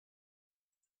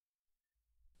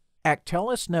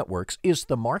Actelis Networks is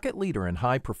the market leader in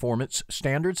high-performance,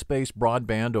 standards-based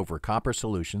broadband over copper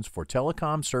solutions for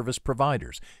telecom service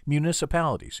providers,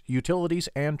 municipalities, utilities,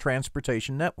 and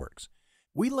transportation networks.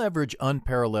 We leverage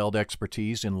unparalleled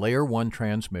expertise in Layer 1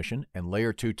 transmission and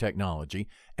Layer 2 technology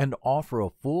and offer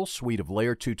a full suite of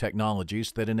Layer 2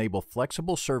 technologies that enable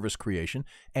flexible service creation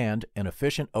and an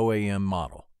efficient OAM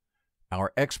model.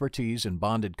 Our expertise in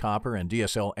bonded copper and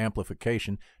DSL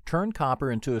amplification turn copper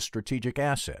into a strategic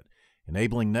asset,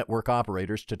 enabling network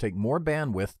operators to take more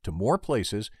bandwidth to more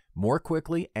places more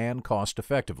quickly and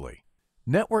cost-effectively.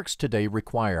 Networks today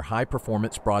require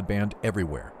high-performance broadband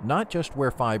everywhere, not just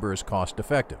where fiber is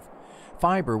cost-effective.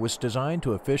 Fiber was designed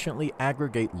to efficiently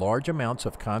aggregate large amounts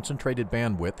of concentrated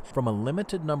bandwidth from a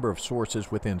limited number of sources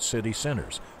within city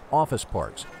centers, office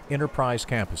parks, enterprise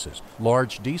campuses,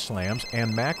 large DSLAMs,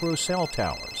 and macro cell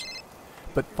towers.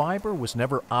 But fiber was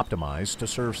never optimized to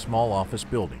serve small office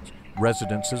buildings,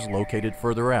 residences located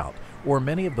further out, or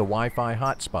many of the Wi-Fi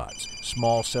hotspots,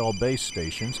 small cell base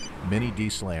stations, mini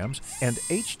DSLAMs, and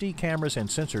HD cameras and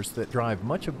sensors that drive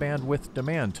much of bandwidth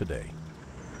demand today.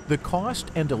 The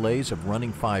cost and delays of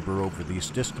running fiber over these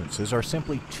distances are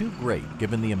simply too great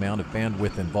given the amount of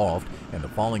bandwidth involved and the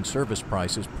falling service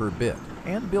prices per bit,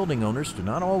 and building owners do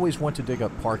not always want to dig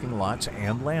up parking lots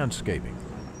and landscaping.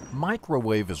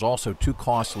 Microwave is also too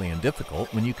costly and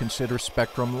difficult when you consider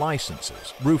spectrum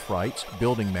licenses, roof rights,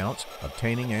 building mounts,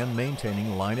 obtaining and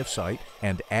maintaining line of sight,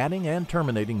 and adding and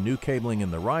terminating new cabling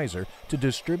in the riser to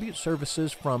distribute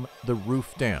services from the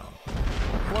roof down.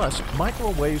 Plus,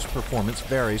 microwave's performance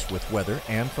varies with weather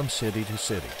and from city to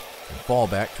city, and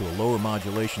fallback to a lower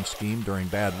modulation scheme during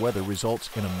bad weather results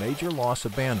in a major loss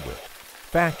of bandwidth,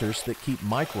 factors that keep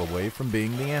microwave from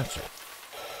being the answer.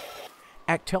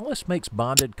 Actelis makes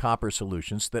bonded copper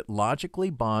solutions that logically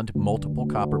bond multiple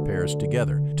copper pairs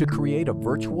together to create a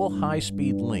virtual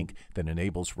high-speed link that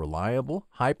enables reliable,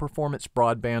 high-performance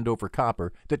broadband over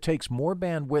copper that takes more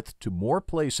bandwidth to more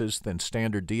places than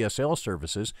standard DSL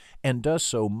services and does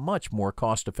so much more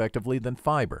cost-effectively than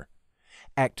fiber.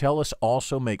 Actelis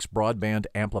also makes broadband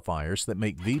amplifiers that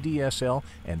make VDSL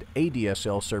and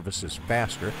ADSL services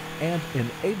faster and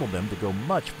enable them to go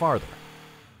much farther.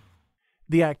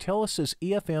 The Actelis'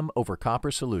 EFM over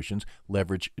copper solutions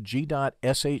leverage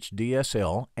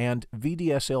G.SH-DSL and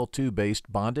VDSL2-based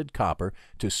bonded copper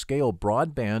to scale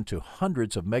broadband to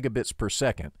hundreds of megabits per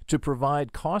second to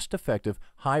provide cost-effective,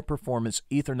 high-performance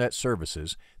Ethernet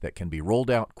services that can be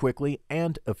rolled out quickly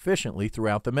and efficiently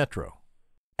throughout the metro.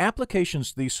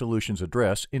 Applications these solutions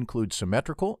address include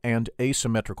symmetrical and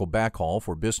asymmetrical backhaul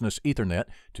for business Ethernet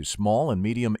to small and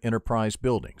medium enterprise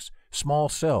buildings, small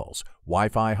cells,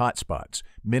 Wi-Fi hotspots,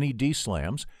 mini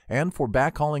DSLAMs, and for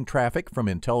backhauling traffic from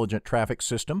intelligent traffic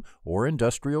system or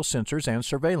industrial sensors and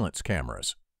surveillance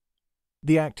cameras.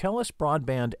 The Actelis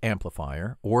Broadband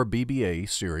Amplifier, or BBA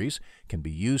series, can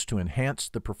be used to enhance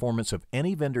the performance of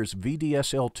any vendor's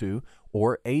VDSL2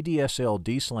 or ADSL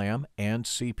DSLAM and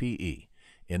CPE,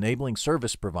 enabling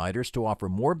service providers to offer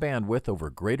more bandwidth over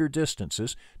greater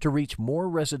distances to reach more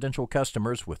residential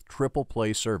customers with triple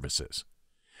play services.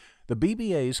 The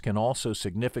BBAs can also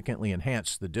significantly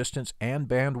enhance the distance and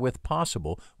bandwidth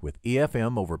possible with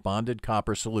EFM over bonded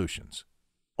copper solutions.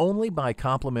 Only by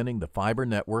complementing the fiber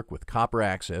network with copper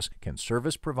access can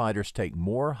service providers take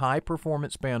more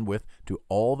high-performance bandwidth to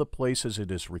all the places it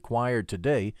is required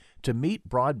today to meet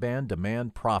broadband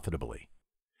demand profitably.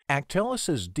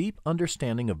 Actelis' deep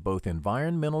understanding of both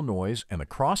environmental noise and the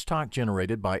crosstalk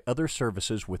generated by other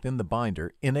services within the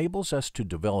binder enables us to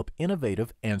develop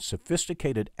innovative and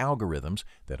sophisticated algorithms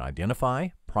that identify,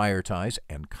 prioritize,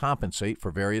 and compensate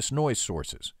for various noise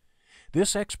sources.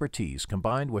 This expertise,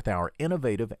 combined with our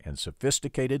innovative and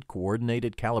sophisticated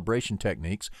coordinated calibration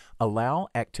techniques, allow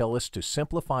Actelis to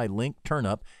simplify link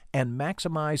turnup and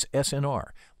maximize SNR,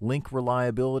 link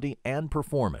reliability, and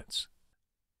performance.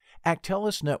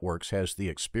 Actelis Networks has the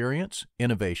experience,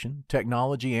 innovation,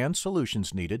 technology, and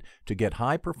solutions needed to get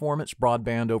high-performance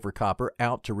broadband over copper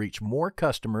out to reach more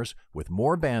customers with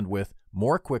more bandwidth,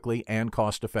 more quickly, and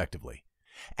cost-effectively.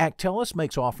 Actelis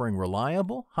makes offering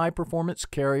reliable, high-performance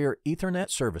carrier Ethernet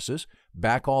services,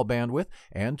 backhaul bandwidth,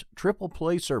 and triple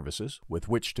play services with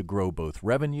which to grow both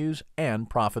revenues and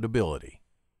profitability.